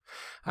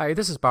Hi,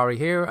 this is Barry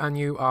here, and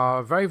you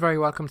are very, very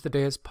welcome to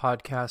today's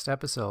podcast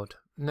episode.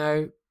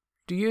 Now,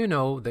 do you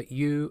know that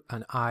you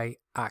and I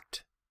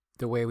act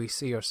the way we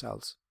see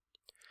ourselves?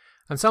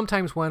 And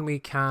sometimes when we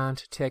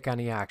can't take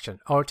any action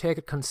or take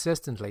it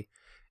consistently,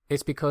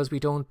 it's because we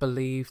don't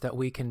believe that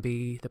we can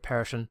be the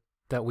person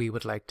that we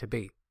would like to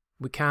be.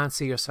 We can't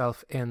see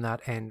ourselves in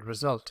that end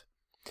result.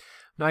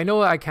 Now, I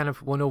know I kind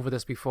of went over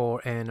this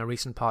before in a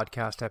recent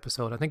podcast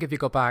episode. I think if you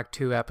go back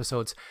 2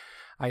 episodes,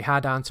 I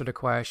had answered a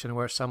question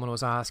where someone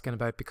was asking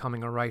about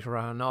becoming a writer or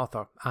an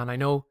author. And I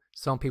know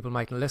some people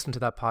might listen to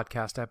that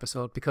podcast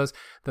episode because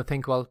they'll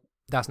think, well,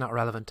 that's not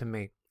relevant to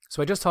me.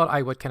 So I just thought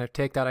I would kind of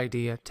take that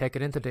idea, take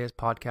it into today's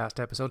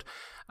podcast episode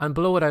and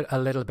blow it out a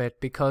little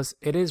bit because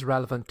it is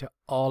relevant to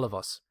all of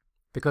us.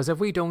 Because if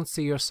we don't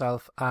see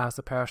ourselves as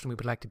the person we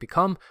would like to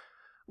become,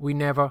 we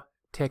never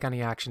take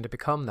any action to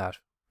become that.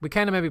 We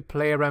kind of maybe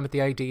play around with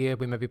the idea,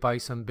 we maybe buy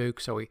some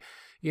books or we,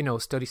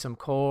 study some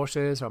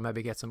courses or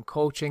maybe get some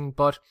coaching.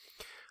 But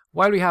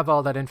while we have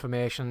all that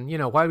information,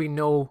 while we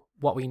know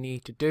what we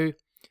need to do,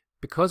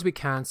 because we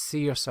can't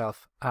see ourselves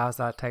as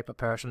that type of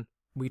person,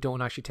 we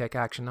don't actually take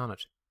action on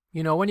it.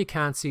 When you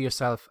can't see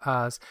yourself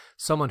as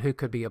someone who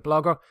could be a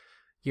blogger,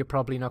 you're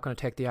probably not going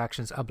to take the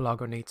actions a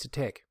blogger needs to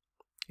take.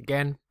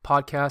 Again,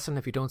 podcasting,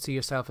 if you don't see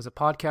yourself as a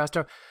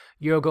podcaster,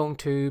 you're going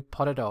to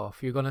put it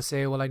off. You're going to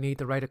say, well, I need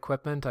the right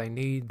equipment, I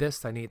need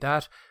this, I need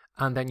that,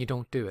 and then you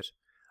don't do it.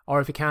 Or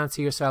if you can't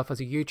see yourself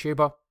as a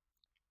YouTuber,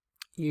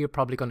 you're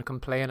probably going to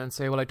complain and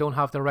say, well, I don't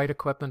have the right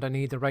equipment, I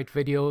need the right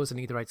videos, I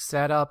need the right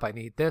setup, I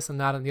need this and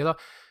that and the other,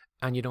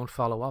 and you don't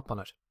follow up on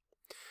it.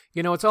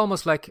 It's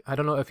almost like, I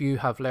don't know if you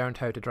have learned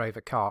how to drive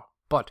a car,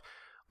 but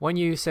when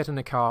you sit in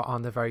a car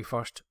on the very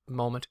first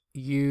moment,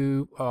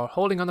 you are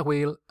holding on the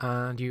wheel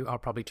and you are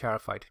probably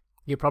terrified.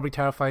 You're probably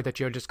terrified that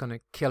you're just going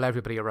to kill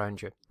everybody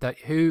around you. That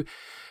who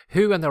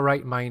in their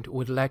right mind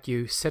would let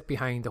you sit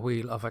behind the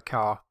wheel of a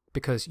car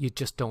because you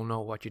just don't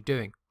know what you're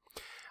doing.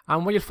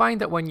 And when you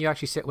find that when you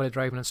actually sit with a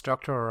driving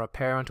instructor or a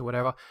parent or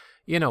whatever,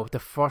 the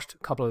first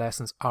couple of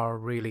lessons are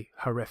really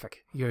horrific.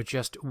 You're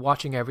just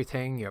watching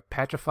everything, you're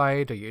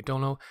petrified, or you don't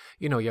know,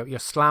 you're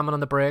slamming on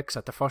the brakes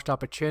at the first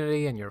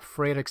opportunity and you're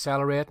afraid of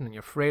accelerating and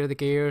you're afraid of the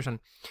gears and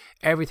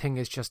everything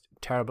is just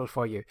terrible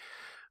for you.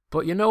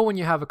 But when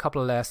you have a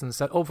couple of lessons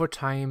that over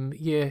time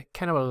you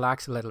kind of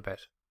relax a little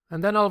bit.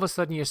 And then all of a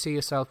sudden you see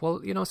yourself, well,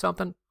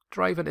 something,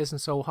 driving isn't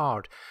so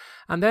hard.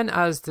 And then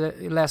as the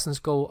lessons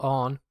go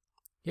on,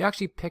 you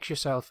actually picture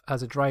yourself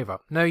as a driver.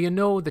 Now, you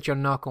know that you're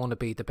not going to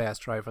be the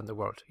best driver in the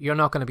world. You're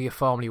not going to be a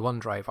Formula 1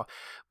 driver.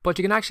 But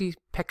you can actually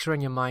picture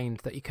in your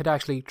mind that you could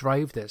actually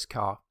drive this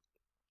car.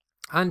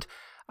 And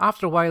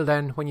after a while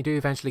then, when you do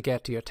eventually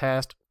get to your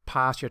test,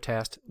 pass your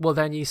test, well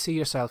then you see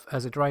yourself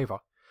as a driver.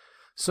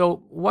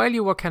 So while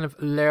you were kind of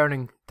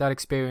learning that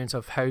experience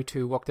of how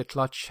to work the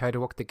clutch, how to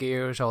work the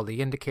gears, all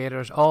the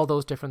indicators, all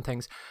those different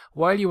things,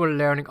 while you were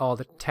learning all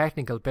the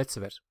technical bits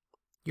of it,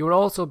 you were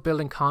also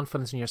building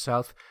confidence in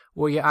yourself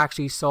where you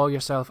actually saw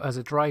yourself as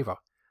a driver.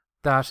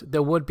 That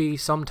there would be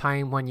some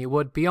time when you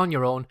would be on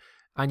your own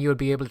and you would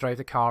be able to drive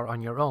the car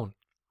on your own.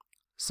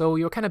 So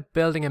you were kind of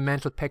building a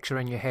mental picture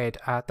in your head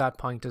at that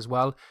point as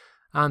well.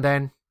 And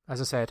then, as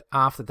I said,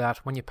 after that,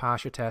 when you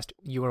pass your test,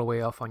 you were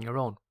away off on your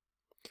own.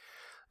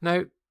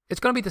 Now,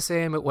 it's going to be the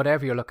same with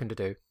whatever you're looking to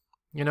do.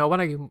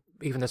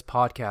 Even this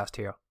podcast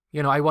here,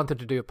 I wanted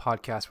to do a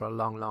podcast for a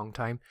long, long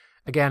time.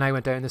 Again, I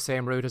went down the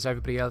same route as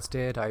everybody else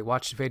did. I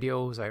watched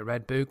videos, I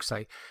read books,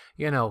 I,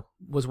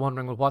 was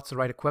wondering, well, what's the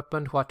right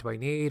equipment? What do I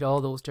need?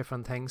 All those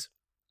different things.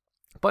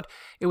 But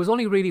it was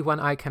only really when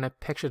I kind of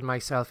pictured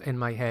myself in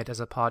my head as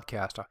a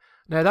podcaster.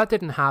 Now, that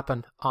didn't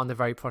happen on the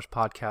very first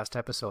podcast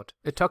episode.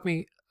 It took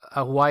me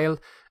a while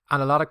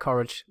and a lot of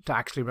courage to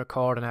actually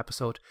record an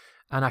episode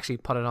and actually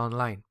put it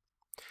online.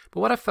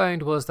 But what I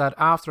found was that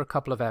after a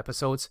couple of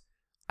episodes,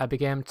 I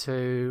began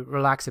to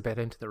relax a bit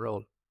into the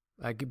role.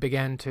 I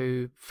began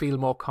to feel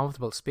more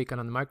comfortable speaking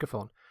on the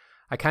microphone.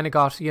 I kind of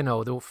got,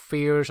 the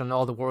fears and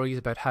all the worries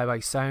about how I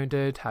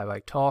sounded, how I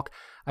talk.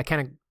 I kind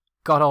of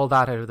got all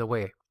that out of the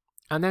way.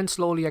 And then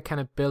slowly I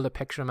kind of build a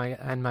picture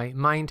in my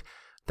mind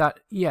that,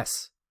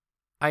 yes,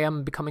 I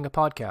am becoming a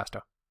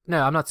podcaster.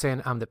 Now, I'm not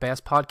saying I'm the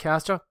best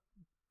podcaster.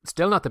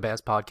 Still not the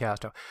best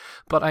podcaster.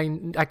 But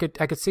I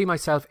could see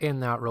myself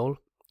in that role.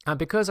 And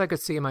because I could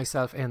see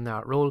myself in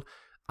that role,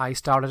 I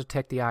started to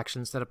take the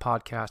actions that a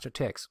podcaster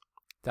takes.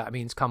 That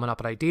means coming up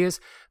with ideas.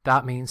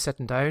 That means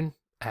sitting down,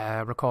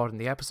 recording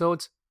the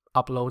episodes,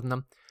 uploading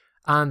them.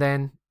 And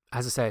then,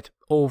 as I said,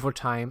 over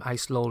time, I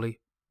slowly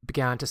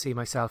began to see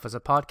myself as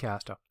a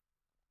podcaster.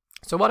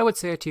 So what I would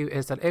say to you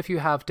is that if you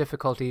have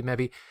difficulty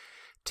maybe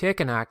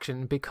taking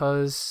action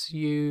because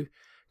you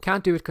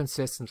can't do it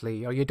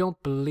consistently, or you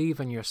don't believe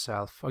in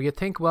yourself, or you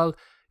think, well,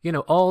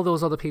 all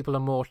those other people are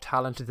more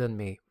talented than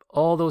me.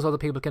 All those other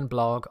people can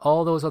blog,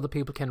 all those other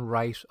people can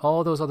write,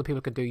 all those other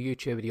people can do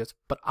YouTube videos,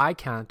 but I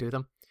can't do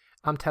them.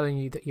 I'm telling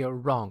you that you're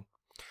wrong.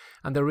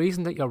 And the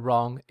reason that you're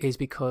wrong is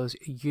because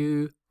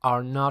you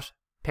are not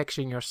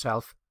picturing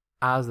yourself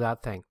as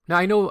that thing. Now,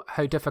 I know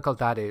how difficult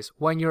that is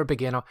when you're a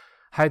beginner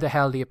how the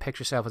hell do you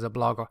picture yourself as a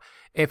blogger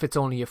if it's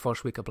only your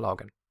first week of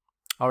blogging?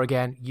 Or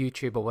again,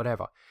 YouTube or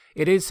whatever.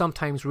 It is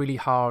sometimes really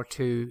hard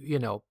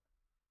to,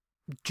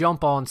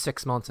 jump on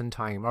 6 months in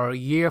time or a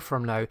year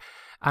from now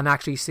and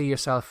actually see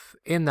yourself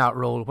in that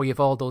role where you've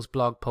all those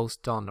blog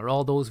posts done or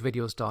all those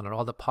videos done or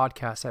all the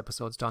podcast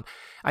episodes done.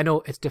 I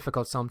know it's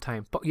difficult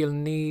sometimes, but you'll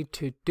need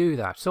to do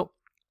that. So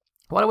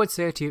what I would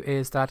say to you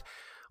is that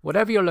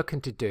whatever you're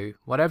looking to do,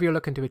 whatever you're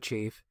looking to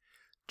achieve,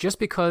 just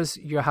because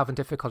you're having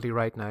difficulty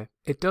right now,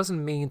 it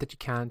doesn't mean that you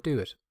can't do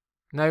it.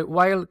 Now,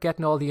 while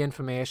getting all the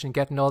information,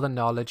 getting all the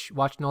knowledge,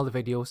 watching all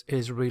the videos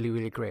is really,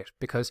 really great,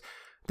 because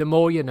the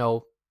more you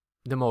know,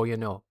 the more you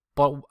know.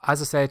 But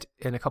as I said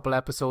in a couple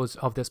episodes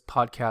of this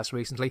podcast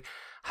recently,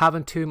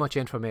 having too much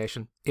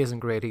information isn't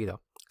great either.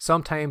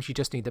 Sometimes you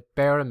just need the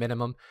bare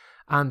minimum,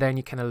 and then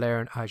you kind of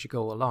learn as you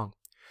go along.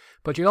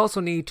 But you also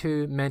need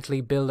to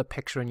mentally build a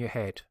picture in your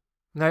head.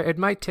 Now, it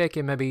might take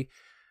you maybe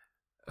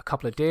a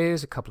couple of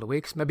days, a couple of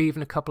weeks, maybe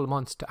even a couple of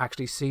months to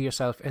actually see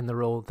yourself in the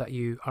role that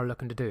you are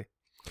looking to do.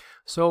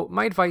 So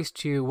my advice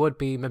to you would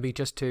be maybe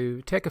just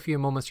to take a few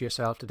moments to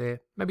yourself today,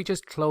 maybe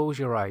just close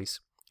your eyes,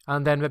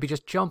 and then maybe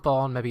just jump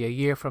on maybe a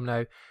year from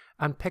now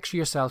and picture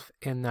yourself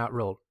in that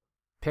role.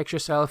 Picture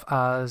yourself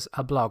as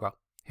a blogger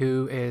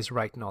who is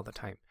writing all the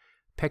time.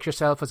 Picture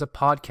yourself as a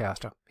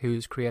podcaster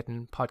who's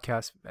creating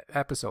podcast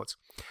episodes.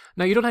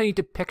 Now, you don't need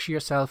to picture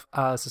yourself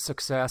as a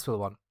successful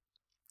one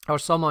or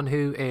someone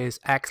who is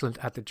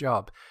excellent at the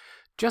job.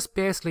 Just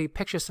basically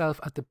picture yourself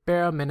at the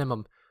bare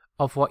minimum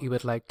of what you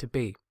would like to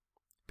be.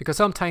 Because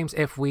sometimes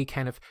if we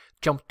kind of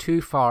jump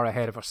too far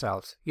ahead of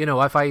ourselves,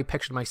 if I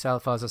pictured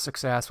myself as a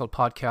successful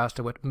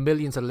podcaster with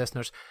millions of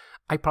listeners,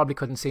 I probably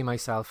couldn't see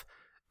myself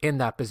in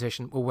that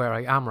position where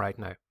I am right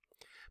now.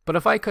 But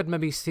if I could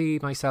maybe see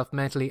myself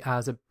mentally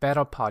as a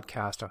better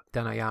podcaster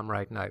than I am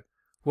right now,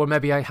 where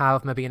maybe I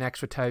have maybe an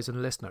extra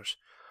 1,000 listeners,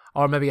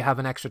 or maybe I have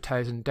an extra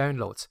 1,000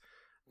 downloads,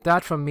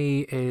 that for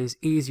me is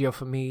easier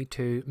for me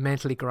to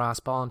mentally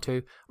grasp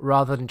onto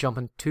rather than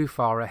jumping too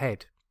far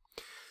ahead.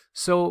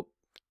 So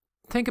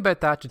think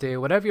about that today.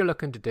 Whatever you're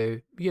looking to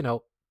do,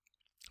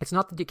 it's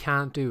not that you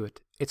can't do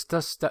it. It's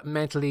just that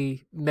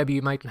mentally, maybe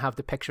you mightn't have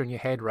the picture in your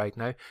head right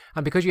now.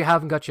 And because you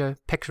haven't got your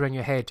picture in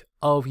your head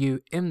of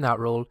you in that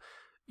role,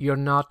 you're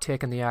not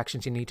taking the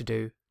actions you need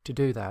to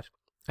do that.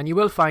 And you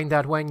will find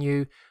that when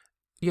you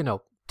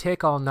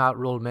take on that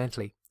role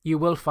mentally, you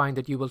will find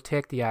that you will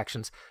take the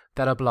actions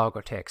that a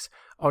blogger takes,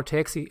 or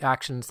takes the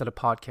actions that a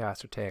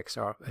podcaster takes,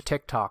 or a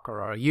TikToker,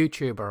 or a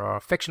YouTuber, or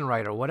a fiction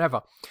writer,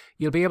 whatever.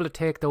 You'll be able to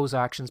take those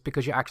actions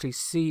because you actually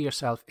see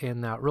yourself in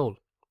that role.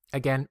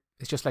 Again,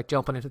 it's just like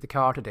jumping into the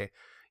car today.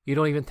 You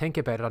don't even think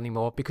about it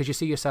anymore because you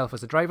see yourself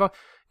as a driver.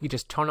 You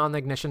just turn on the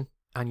ignition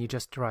and you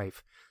just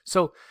drive.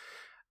 So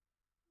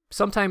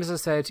sometimes,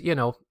 as I said,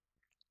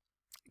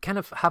 kind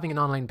of having an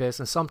online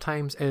business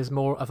sometimes is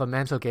more of a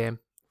mental game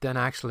than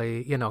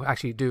actually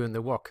doing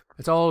the work.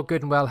 It's all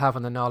good and well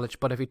having the knowledge,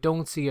 but if you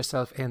don't see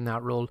yourself in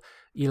that role,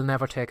 you'll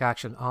never take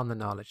action on the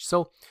knowledge.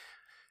 So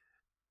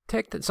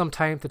take some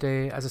time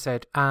today, as I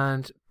said,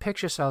 and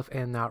picture yourself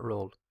in that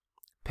role.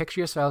 Picture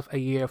yourself a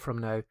year from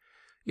now,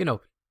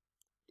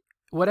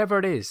 whatever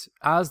it is,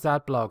 as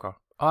that blogger,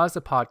 as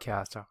the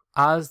podcaster,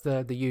 as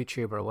the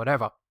YouTuber, or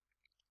whatever,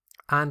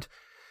 and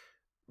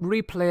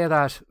replay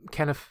that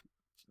kind of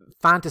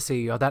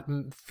fantasy or that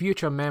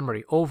future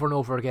memory over and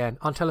over again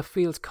until it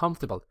feels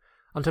comfortable,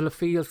 until it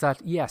feels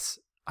that, yes,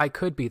 I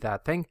could be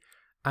that thing.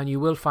 And you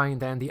will find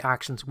then the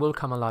actions will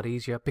come a lot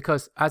easier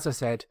because, as I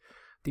said,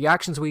 the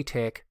actions we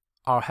take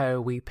are how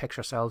we picture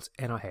ourselves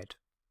in our head.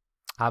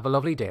 Have a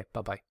lovely day.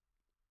 Bye-bye.